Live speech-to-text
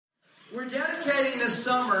dedicating this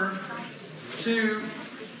summer to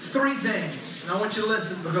three things. And I want you to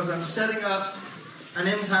listen because I'm setting up an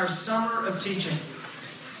entire summer of teaching.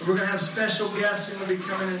 We're going to have special guests who will be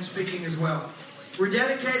coming and speaking as well. We're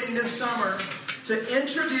dedicating this summer to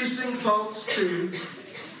introducing folks to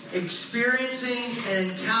experiencing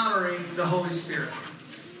and encountering the Holy Spirit.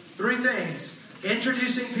 Three things.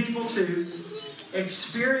 Introducing people to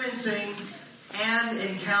experiencing and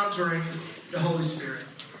encountering the Holy Spirit.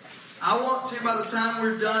 I want to, by the time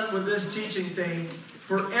we're done with this teaching thing,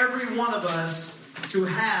 for every one of us to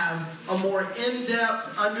have a more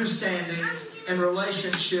in-depth understanding and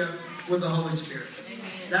relationship with the Holy Spirit.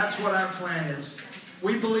 That's what our plan is.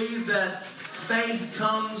 We believe that faith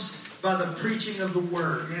comes by the preaching of the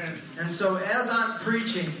Word. And so as I'm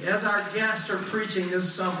preaching, as our guests are preaching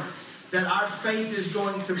this summer, that our faith is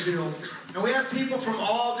going to build. And we have people from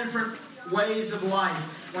all different ways of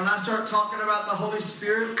life. When I start talking about the Holy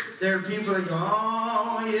Spirit, there are people that go,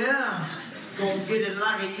 oh yeah, gonna get it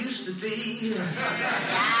like it used to be.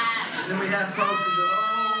 And then we have folks that go,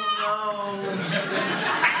 oh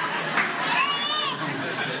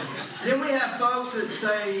no. Then we have folks that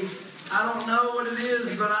say, I don't know what it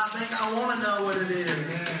is, but I think I want to know what it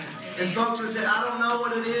is. And folks that say, I don't know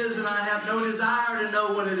what it is, and I have no desire to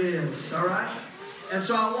know what it is. All right? And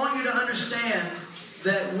so I want you to understand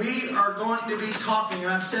that we are going to be talking, and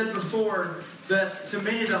I've said before that to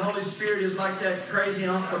many the Holy Spirit is like that crazy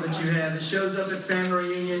uncle that you have that shows up at family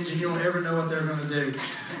reunions and you don't ever know what they're going to do.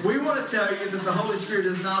 We want to tell you that the Holy Spirit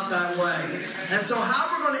is not that way. And so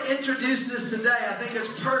how we're going to introduce this today, I think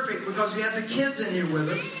it's perfect because we have the kids in here with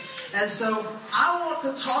us. And so I want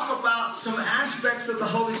to talk about some aspects of the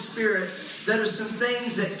Holy Spirit that are some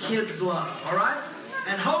things that kids love, all right?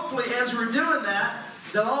 And hopefully as we're doing that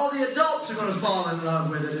all the adults are going to fall in love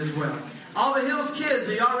with it as well. All the Hills kids,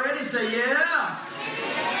 are y'all ready? Say yeah.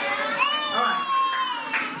 All right.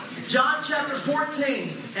 John chapter 14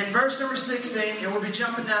 and verse number 16, and we'll be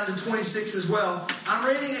jumping down to 26 as well. I'm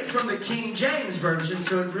reading it from the King James Version,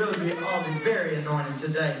 so it'll really be all be very anointed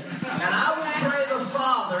today. And I will pray the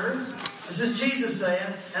Father, this is Jesus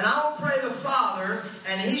saying, and I will pray the Father,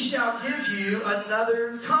 and He shall give you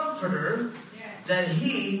another Comforter, that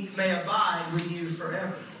He may abide with you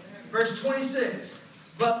forever. Verse 26.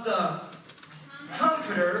 But the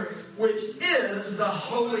Comforter, which is the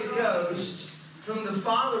Holy Ghost, whom the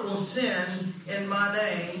Father will send in my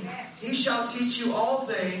name, He shall teach you all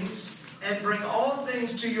things, and bring all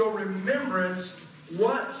things to your remembrance,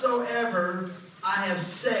 whatsoever I have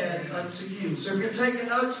said unto you. So if you're taking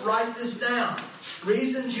notes, write this down.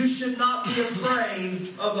 Reasons you should not be afraid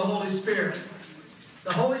of the Holy Spirit.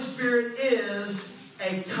 The Holy Spirit is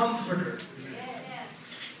a comforter.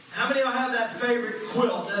 How many of y'all have that favorite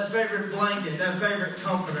quilt, that favorite blanket, that favorite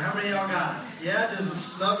comforter? How many of y'all got it? Yeah, just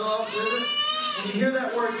snuggle up with it. When you hear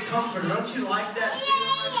that word comforter, don't you like that feeling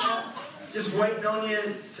like that? Just waiting on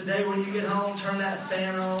you today when you get home, turn that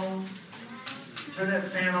fan on. Turn that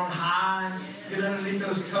fan on high. Get underneath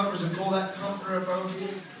those covers and pull that comforter up over you.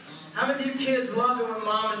 How many of you kids love it when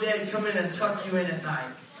mom and dad come in and tuck you in at night?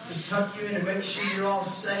 Just tuck you in and make sure you're all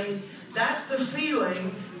safe. That's the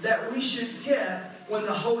feeling that we should get when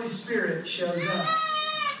the Holy Spirit shows up.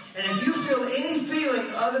 And if you feel any feeling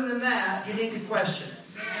other than that, you need to question it.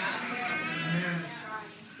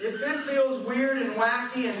 If it feels weird and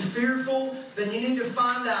wacky and fearful, then you need to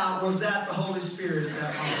find out, was that the Holy Spirit at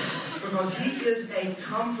that moment? Because He is a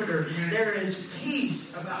comforter. There is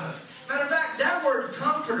peace about it. Matter of fact, that word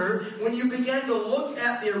comforter, when you begin to look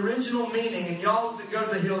at the original meaning, and y'all that go to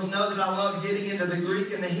the Hills know that I love getting into the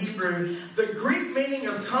Greek and the Hebrew. The Greek meaning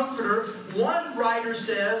of comforter, one writer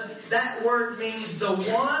says that word means the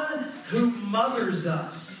one who mothers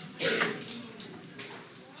us.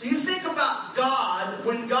 So you think about God,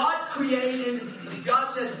 when God created, God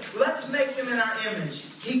said, let's make them in our image.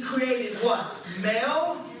 He created what?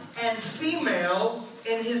 Male and female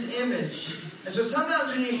in His image. And so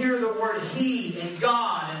sometimes when you hear the word He and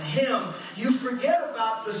God and Him, you forget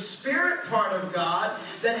about the Spirit part of God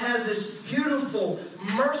that has this beautiful,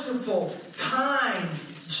 merciful, kind,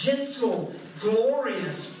 gentle,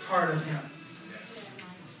 glorious part of Him.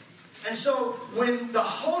 And so when the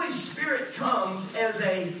Holy Spirit comes as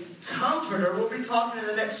a comforter, we'll be talking in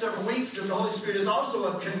the next several weeks that the Holy Spirit is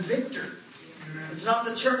also a convictor. It's not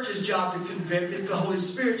the church's job to convict, it's the Holy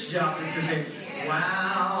Spirit's job to convict.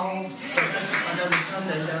 Wow. But that's another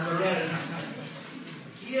Sunday down the road.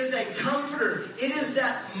 He is a comforter. It is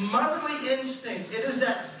that motherly instinct. It is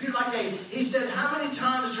that, like he said, how many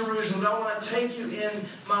times, Jerusalem, do I want to take you in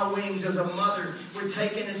my wings as a mother would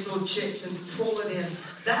take in its little chicks and pull it in.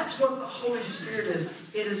 That's what the Holy Spirit is.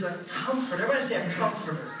 It is a comforter. Everybody say a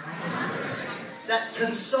comforter. that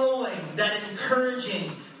consoling, that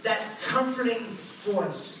encouraging, that comforting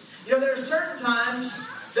voice. You know, there are certain times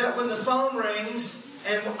that when the phone rings,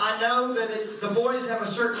 and I know that the boys have a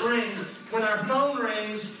certain ring, when our phone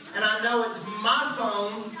rings, and I know it's my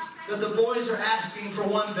phone, that the boys are asking for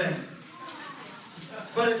one thing.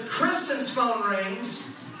 But if Kristen's phone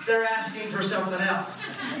rings, they're asking for something else.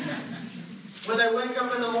 When they wake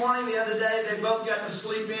up in the morning, the other day, they both got to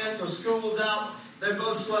sleep in because school was out. They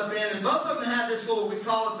both slept in, and both of them had this little, we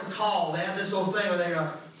call it the call. They have this little thing where they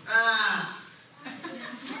go, ah.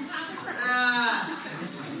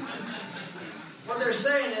 What they're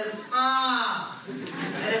saying is, ah.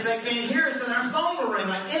 And if they can't hear us, then our phone will ring.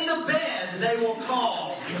 Like in the bed, they will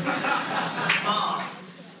call Mom.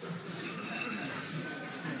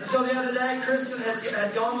 And so the other day, Kristen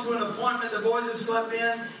had gone to an appointment. The boys had slept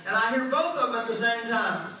in, and I hear both of them at the same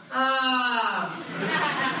time. Ah.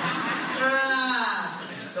 Ah.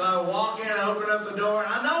 So I walk in, I open up the door,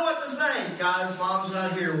 and I know what to say. Guys, Mom's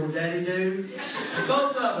not here. Will Daddy do?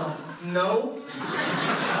 Both of them. No.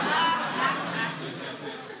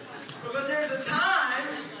 Because there's a time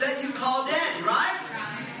that you call Daddy, right?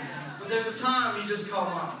 But there's a time you just call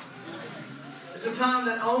Mom. It's a time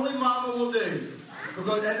that only Mama will do.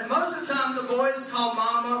 Because, and most of the time the boys call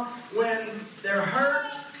Mama when they're hurt,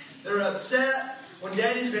 they're upset, when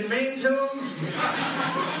Daddy's been mean to them.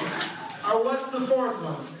 Or what's the fourth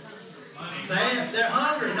one? Say it. They're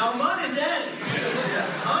hungry. No, money's Daddy. Yeah,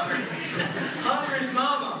 hungry. Hungry's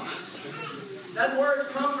Mama. That word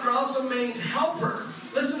comforter also means helper.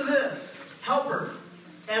 Listen to this. Helper.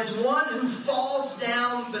 As one who falls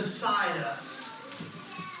down beside us.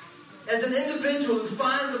 As an individual who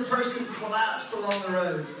finds a person collapsed along the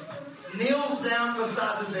road, kneels down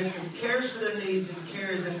beside the victim, cares for their needs, and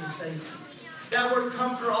carries them to safety. That word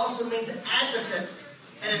comforter also means advocate,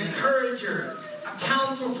 an encourager, a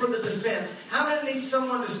counsel for the defense. How many need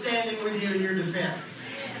someone to stand in with you in your defense?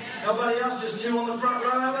 Nobody else, just two on the front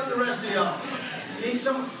row? How about the rest of y'all? You need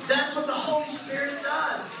someone. That's what the Holy Spirit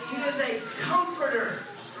does. He is a comforter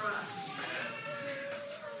for us.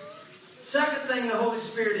 Second thing the Holy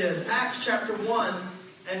Spirit is, Acts chapter 1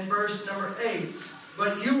 and verse number 8.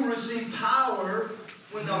 But you will receive power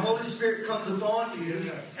when the Holy Spirit comes upon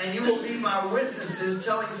you, and you will be my witnesses,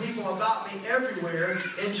 telling people about me everywhere,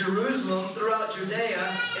 in Jerusalem, throughout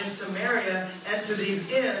Judea, in Samaria, and to the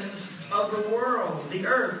ends of the world, the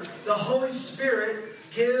earth. The Holy Spirit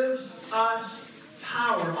gives us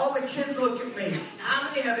power. All the kids look at me. How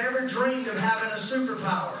many have ever dreamed of having a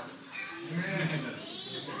superpower?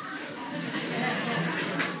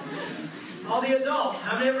 All the adults,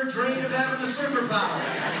 have you ever dreamed of having a superpower?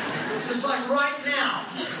 Just like right now.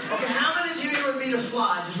 Okay, how many of you would be to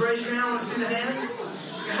fly? Just raise your hand. I want to see the hands.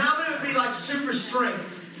 Okay, how many would be like super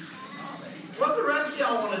strength? What the rest of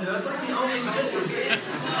y'all want to do? That's like the only two.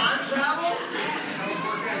 Time travel?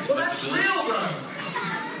 Well, that's real though.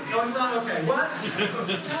 No, it's not. Okay, what?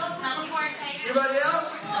 Anybody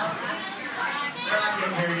else? I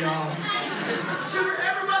can't hear y'all.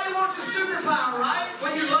 Everybody wants a superpower, right?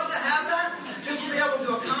 Wouldn't you love to have that? Just to be able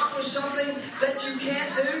to accomplish something that you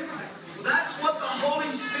can't do? Well, that's what the Holy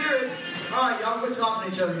Spirit... All right, y'all quit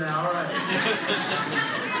talking to each other now. All right.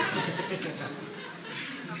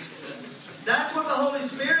 That's what the Holy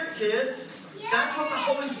Spirit, kids. That's what the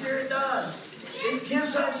Holy Spirit does. It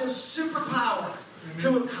gives us a superpower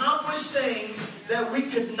to accomplish things that we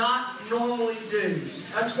could not normally do.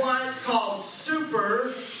 That's why it's called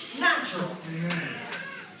supernatural.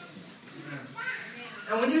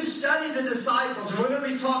 And when you study the disciples, and we're going to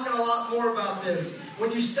be talking a lot more about this,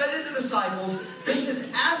 when you study the disciples, this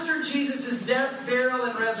is after Jesus' death, burial,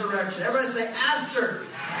 and resurrection. Everybody say, after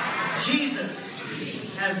Jesus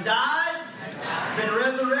has died, been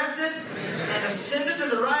resurrected, and ascended to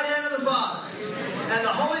the right hand of the Father. And the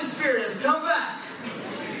Holy Spirit has come back.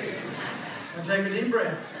 And take a deep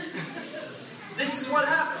breath. This is what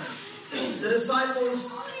happened. The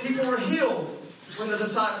disciples, people were healed when the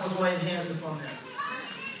disciples laid hands upon them.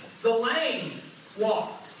 The lame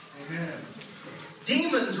walked. Amen.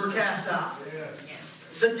 Demons were cast out. Yeah.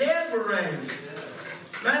 The dead were raised.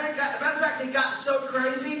 Matter of fact, it got so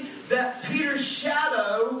crazy that Peter's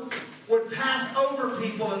shadow would pass over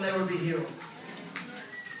people and they would be healed.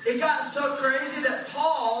 It got so crazy that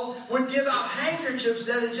Paul would give out handkerchiefs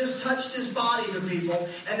that had just touched his body to people,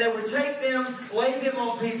 and they would take them, lay them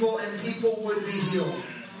on people, and people would be healed.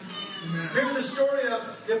 Remember the story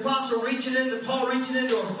of the apostle Paul reaching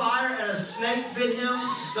into a fire and a snake bit him,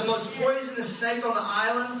 the most poisonous snake on the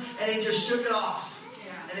island, and he just shook it off.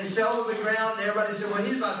 And it fell to the ground, and everybody said, well,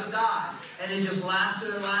 he's about to die. And he just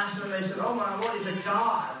lasted and lasted, and they said, oh my Lord, he's a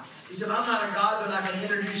God. He said, I'm not a God, but I can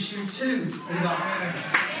introduce you to a God.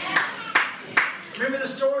 Remember the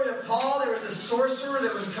story of Paul? There was a sorcerer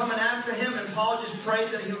that was coming after him, and Paul just prayed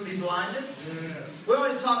that he would be blinded. Yeah. We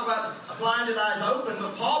always talk about blinded eyes open,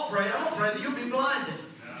 but Paul prayed, I'm going to pray that you'll be blinded.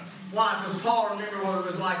 Yeah. Why? Because Paul remembered what it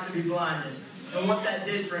was like to be blinded and what that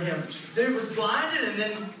did for him. Dude was blinded, and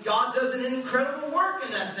then God does an incredible work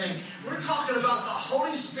in that thing. We're talking about the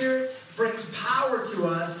Holy Spirit brings power to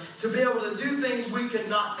us to be able to do things we could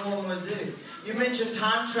not normally do. You mentioned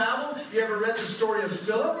time travel. You ever read the story of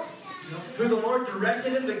Philip? Who the Lord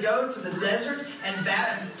directed him to go to the desert and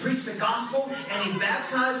preach the gospel, and he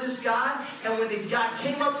baptized this guy, and when the guy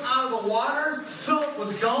came up out of the water, Philip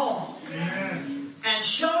was gone. Amen. And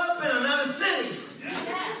showed up in another city.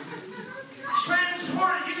 Yeah.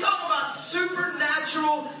 Transported. You talk about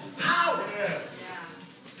supernatural power. Yeah.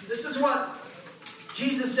 This is what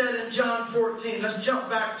Jesus said in John 14. Let's jump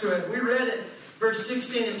back to it. We read it, verse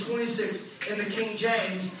 16 and 26 in the King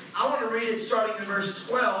James. I want to read it starting in verse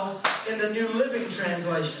 12 in the New Living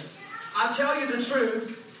Translation. I tell you the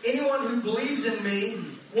truth, anyone who believes in me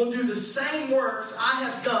will do the same works I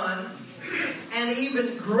have done and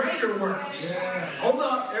even greater works. Yeah. Hold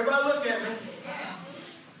up, everybody look at me.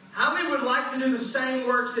 How many would like to do the same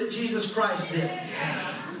works that Jesus Christ did?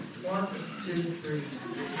 Yeah. 1, 2, 3.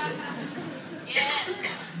 Yes.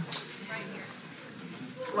 Right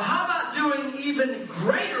here. Well, how about doing even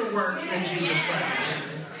greater works than Jesus Christ did?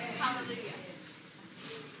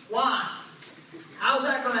 Why? How's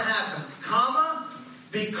that going to happen?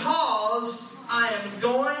 Because I am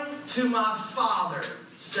going to my Father.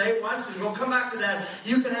 Stay, watch this. We'll come back to that.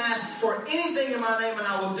 You can ask for anything in my name and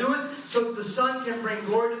I will do it, so that the Son can bring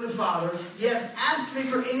glory to the Father. Yes, ask me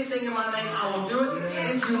for anything in my name, I will do it.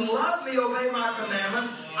 If you love me, obey my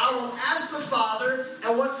commandments. I will ask the Father,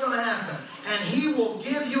 and what's going to happen? And He will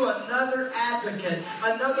give you another advocate,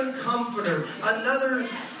 another comforter, another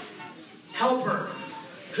helper,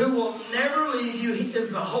 who will never leave you. He is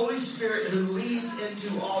the Holy Spirit who leads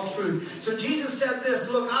into all truth. So Jesus said this,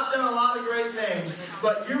 look, I've done a lot of great things,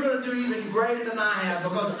 but you're going to do even greater than I have,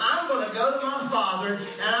 because I'm going to go to my Father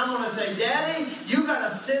and I'm going to say, Daddy, you got to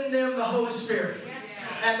send them the Holy Spirit.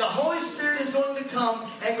 And the Holy Spirit is going to come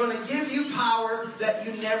and going to give you power that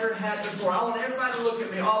you never had before. I want everybody to look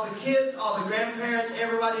at me. All the kids, all the grandparents,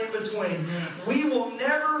 everybody in between. We will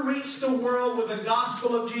never reach the world with the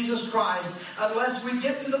gospel of Jesus Christ unless we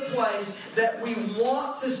get to the place that we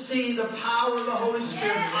want to see the power of the Holy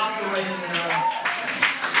Spirit operating in our lives.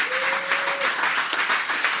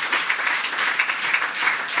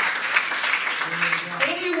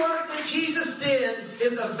 Any work that Jesus did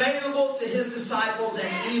is available to His disciples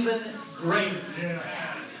and even greater.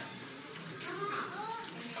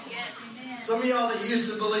 Some of y'all that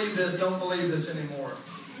used to believe this don't believe this anymore.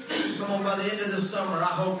 Come on, by the end of this summer, I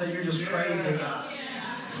hope that you're just crazy about it.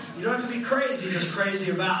 You don't have to be crazy, just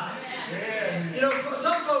crazy about it. You know,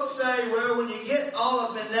 some folks say, well, when you get all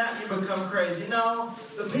up in that, you become crazy. No,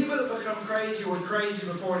 the people that become crazy were crazy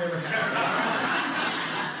before it ever happened.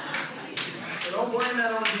 So don't blame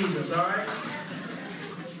that on Jesus, all right?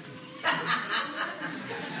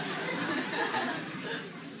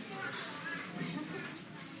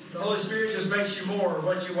 The Holy Spirit just makes you more of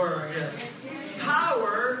what you were, I guess.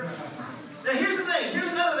 Power. Now here's the thing.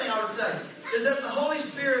 Here's another thing I would say. Is that the Holy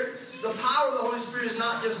Spirit, the power of the Holy Spirit is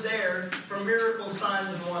not just there for miracles,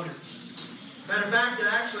 signs, and wonders. Matter of fact, it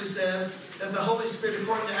actually says that the Holy Spirit,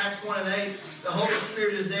 according to Acts 1 and 8, the Holy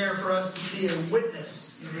Spirit is there for us to be a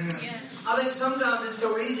witness. Yes. I think sometimes it's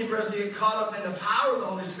so easy for us to get caught up in the power of the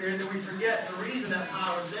Holy Spirit that we forget the reason that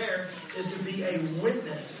power is there is to be a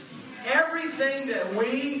witness. Everything that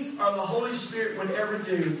we or the Holy Spirit would ever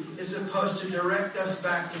do is supposed to direct us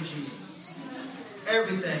back to Jesus.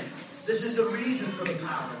 Everything. This is the reason for the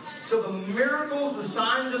power. So the miracles, the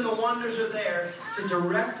signs, and the wonders are there to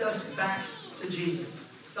direct us back to Jesus.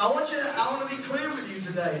 So I want to be clear with you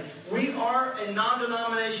today. We are a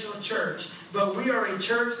non-denominational church, but we are a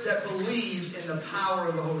church that believes in the power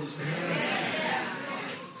of the Holy Spirit.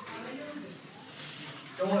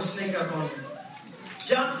 Don't want to sneak up on you.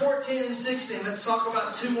 John 14 and 16, let's talk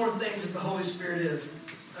about two more things that the Holy Spirit is.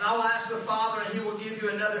 And I will ask the Father, and He will give you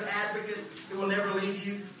another advocate who will never leave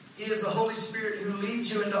you. He is the Holy Spirit who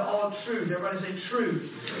leads you into all truth. Everybody say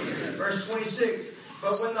truth. Verse 26.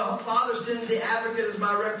 But when the Father sends the advocate as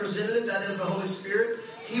my representative, that is the Holy Spirit,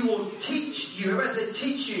 He will teach you. Everybody say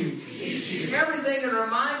teach you. Teach you. Everything, and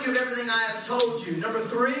remind you of everything I have told you. Number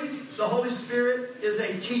 3, the Holy Spirit is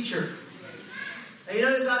a teacher. Now you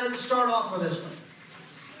notice I didn't start off with this one.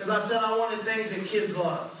 Because I said I wanted things that kids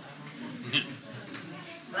love.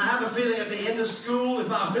 And I have a feeling at the end of school,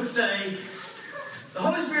 if I would say, The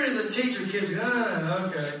Holy Spirit is a teacher. Kids go,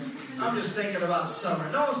 okay. I'm just thinking about summer.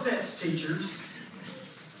 No offense, teachers.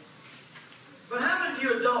 But how many of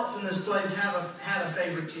you adults in this place had a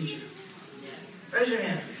favorite teacher? Raise your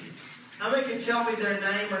hand. How many can tell me their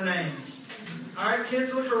name or names? All right,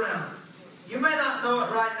 kids, look around. You may not know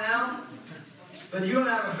it right now, but you're going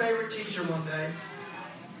to have a favorite teacher one day.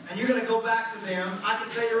 And you're going to go back to them. I can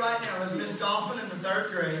tell you right now, it was Miss Dolphin in the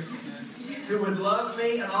 3rd grade who would love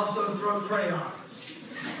me and also throw crayons.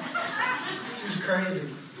 She was crazy.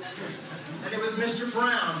 And it was Mr.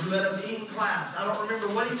 Brown who let us eat in class. I don't remember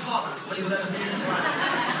what he taught us, but he let us eat in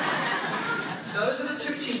class. Those are the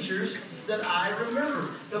 2 teachers that I remember.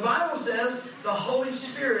 The Bible says the Holy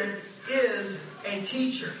Spirit is a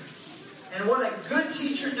teacher. And what a good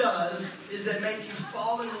teacher does is they make you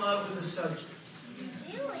fall in love with the subject.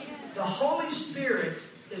 The Holy Spirit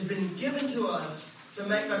has been given to us to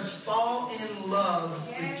make us fall in love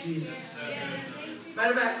with Jesus.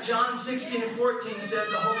 Matter of fact, John 16:14 said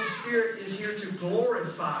the Holy Spirit is here to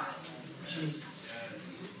glorify Jesus.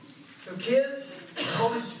 So kids, the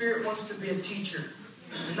Holy Spirit wants to be a teacher.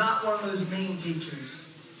 Not one of those mean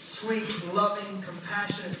teachers. Sweet, loving,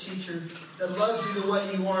 compassionate teacher that loves you the way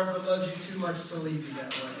you are but loves you too much to leave you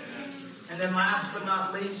that way. And then last but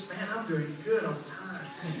not least, man, I'm doing good on time.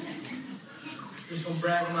 Just going to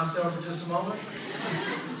brag on myself for just a moment.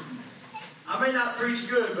 I may not preach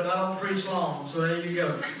good, but I don't preach long. So there you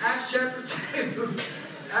go. Acts chapter 2.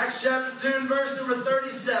 Acts chapter 2 and verse number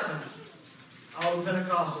 37. All the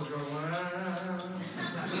Pentecostals go, wow.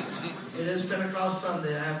 It is Pentecost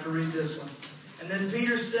Sunday. I have to read this one. And then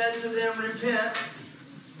Peter said to them, repent,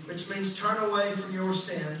 which means turn away from your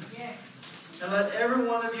sins. And let every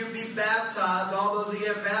one of you be baptized. All those who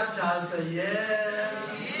get baptized say, yeah.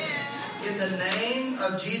 In the name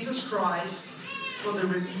of Jesus Christ for the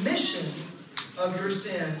remission of your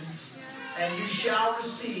sins. And you shall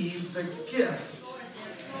receive the gift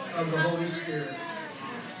of the Holy Spirit.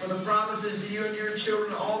 For the promises to you and your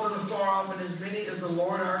children, all that are far off, and as many as the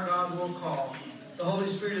Lord our God will call. The Holy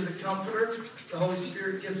Spirit is a comforter. The Holy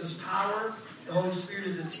Spirit gives us power. The Holy Spirit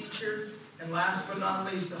is a teacher. And last but not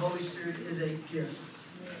least, the Holy Spirit is a gift.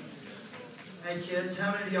 Hey kids,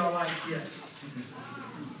 how many of y'all like gifts?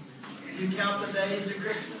 Do you count the days to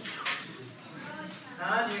Christmas?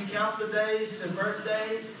 Do you count the days to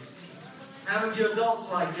birthdays? How many of you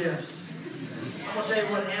adults like gifts? I'm going to tell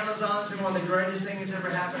you what, Amazon's been one of the greatest things that's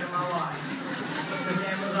ever happened in my life. Just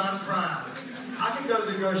Amazon Prime. I can go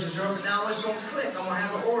to the grocery store, but now it's going to click. I'm going to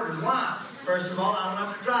have an order. Why? First of all, I don't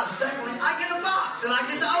have to drive. Secondly, I get a box and I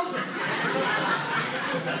get to open.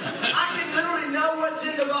 I can literally know what's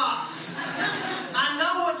in the box. I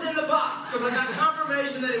know what's in the box because I got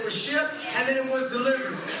confirmation that it was shipped and that it was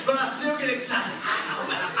delivered. But I still get excited. I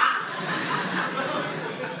open a box.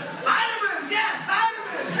 Vitamins, yes,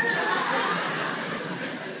 vitamins.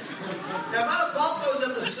 Now, if I'd have bought those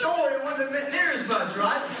at the store, it wouldn't have been near as much,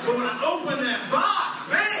 right? But when I open that box,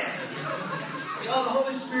 man, y'all, the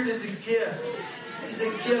Holy Spirit is a gift. He's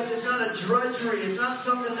a gift. It's not a drudgery. It's not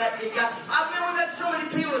something that you got. I mean, we've had so many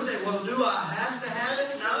people say, well, do I have to have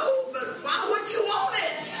it? No, but why wouldn't you want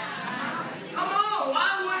it? Come on, why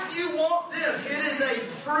wouldn't you want this? It is a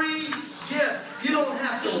free gift. You don't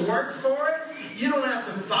have to work for it. You don't have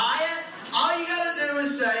to buy it. All you got to do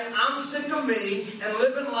is say, I'm sick of me and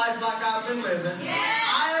living life like I've been living. Yeah.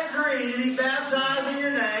 I agree to be baptized in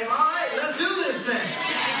your name. All right, let's do this thing.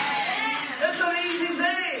 Yeah. It's an easy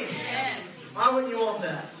thing. Yes. Why wouldn't you want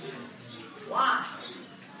that? Why?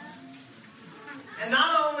 And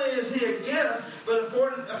not only is he a gift, but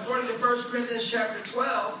according to 1 Corinthians chapter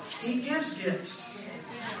 12, he gives gifts.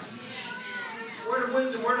 Word of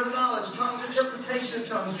wisdom, word of knowledge, tongues, interpretation of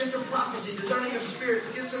tongues, gift of prophecy, discerning of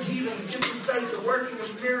spirits, gifts of healings, gifts of faith, the working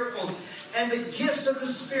of miracles, and the gifts of the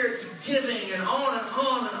Spirit, giving, and on and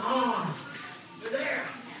on and on. They're there.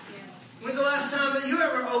 When's the last time that you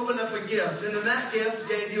ever opened up a gift, and then that gift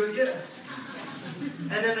gave you a gift?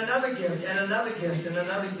 And then another gift, and another gift, and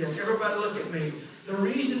another gift. Everybody look at me. The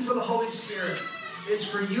reason for the Holy Spirit is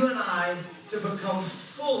for you and I to become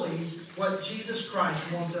fully what Jesus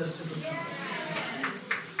Christ wants us to become.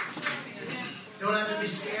 You don't have to be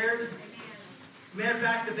scared. Matter of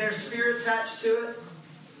fact, if there's fear attached to it,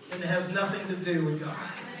 then it has nothing to do with God.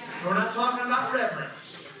 We're not talking about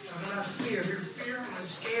reverence. We're talking about fear. If you're fearful and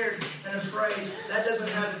scared and afraid, that doesn't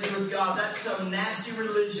have to do with God. That's some nasty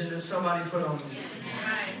religion that somebody put on you.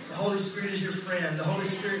 The Holy Spirit is your friend. The Holy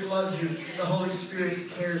Spirit loves you. The Holy Spirit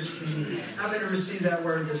cares for you. I'm going to receive that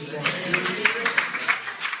word this morning. Can you receive it?